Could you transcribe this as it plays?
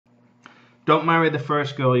Don't marry the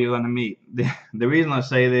first girl you're gonna meet. The reason I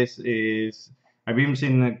say this is I've even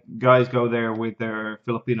seen the guys go there with their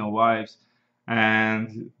Filipino wives,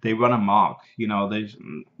 and they run amok.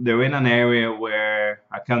 They're in an area where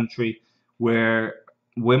a country where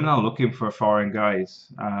women are looking for foreign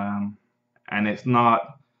guys, and it's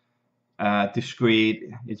not discreet.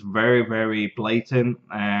 It's very, very blatant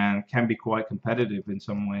and can be quite competitive in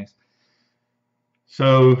some ways.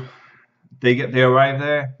 So they arrive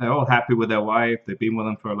there. They're all happy with their wife. They've been with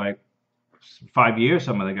them for like 5 years.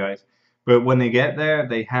 Some of the guys, but when they get there,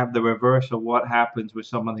 they have the reverse of what happens with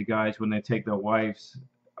some of the guys when they take their wives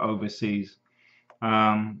overseas.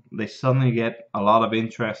 They suddenly get a lot of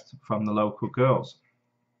interest from the local girls,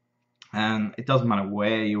 and it doesn't matter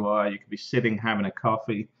where you are. You could be sitting having a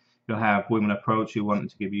coffee. You'll have women approach you wanting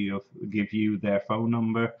to give you their phone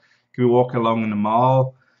number. You could be walking along in the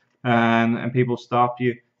mall, and people stop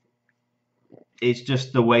you. It's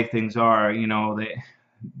just the way things are.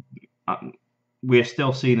 Uh, we're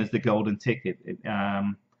still seen as the golden ticket.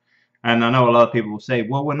 And I know a lot of people will say,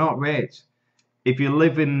 well, we're not rich. If you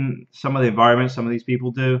live in some of the environments some of these people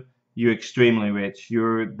do, you're extremely rich.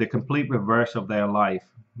 You're the complete reverse of their life.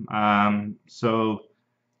 So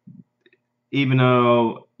even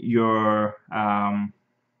though you're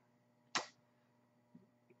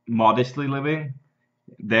modestly living,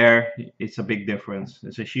 there it's a big difference.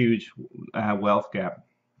 It's a huge wealth gap.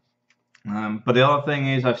 But the other thing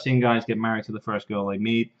is, I've seen guys get married to the first girl they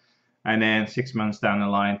meet, and then 6 months down the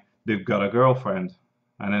line, they've got a girlfriend,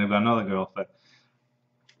 and then they've got another girlfriend.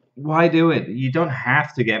 Why do it? You don't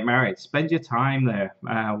have to get married. Spend your time there.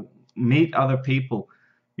 Meet other people.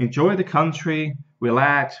 Enjoy the country.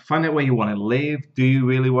 Relax. Find out where you want to live. Do you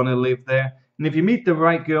really want to live there? And if you meet the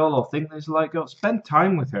right girl or think there's the right girl, spend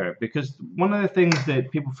time with her. Because one of the things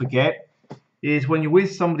that people forget is when you're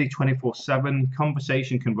with somebody 24/7,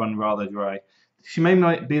 conversation can run rather dry. She may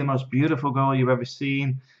not be the most beautiful girl you've ever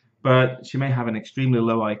seen, but she may have an extremely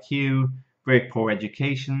low IQ, very poor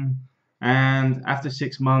education, and after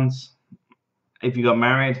 6 months, if you got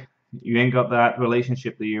married, you ain't got that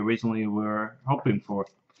relationship that you originally were hoping for.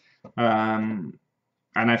 Um,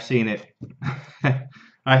 and I've seen it.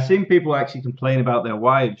 I've seen people actually complain about their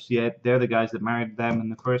wives, yet they're the guys that married them in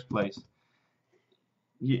the first place.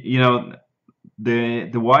 You know,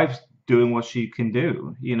 the wife's doing what she can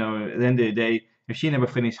do. At the end of the day, if she never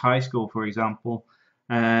finished high school, for example,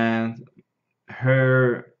 and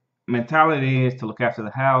her mentality is to look after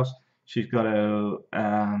the house, she's got to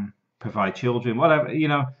provide children, whatever.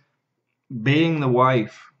 Being the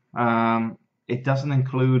wife, it doesn't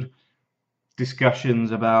include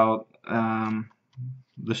discussions about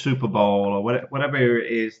the Super Bowl or whatever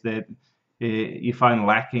it is that you find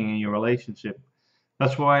lacking in your relationship.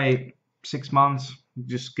 That's why 6 months,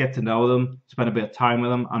 just get to know them, spend a bit of time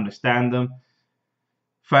with them, understand them,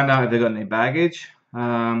 find out if they've got any baggage.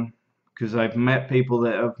 Because I've met people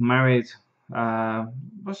that have married, well,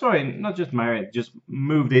 sorry, not just married, just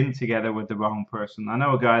moved in together with the wrong person. I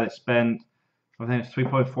know a guy that spent, I think it's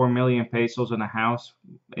 3.4 million pesos on a house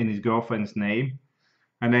in his girlfriend's name.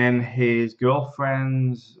 And then his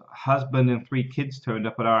girlfriend's husband and 3 kids turned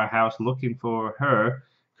up at our house looking for her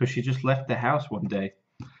because she just left the house one day.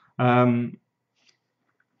 Um,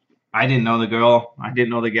 I didn't know the girl, I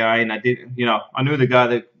didn't know the guy, and I knew the guy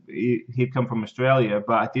that he'd come from Australia,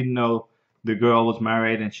 but I didn't know the girl was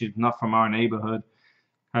married and she's not from our neighborhood.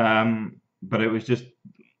 But it was just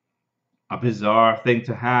a bizarre thing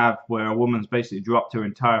to have where a woman's basically dropped her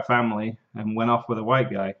entire family and went off with a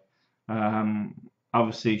white guy. Um,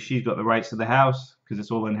 Obviously, she's got the rights to the house because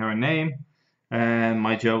it's all in her name. And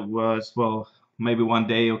my joke was, well, maybe one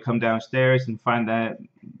day you'll come downstairs and find that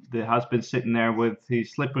the husband's sitting there with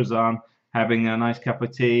his slippers on, having a nice cup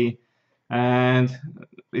of tea, and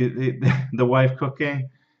the wife cooking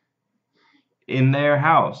in their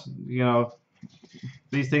house.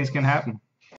 These things can happen.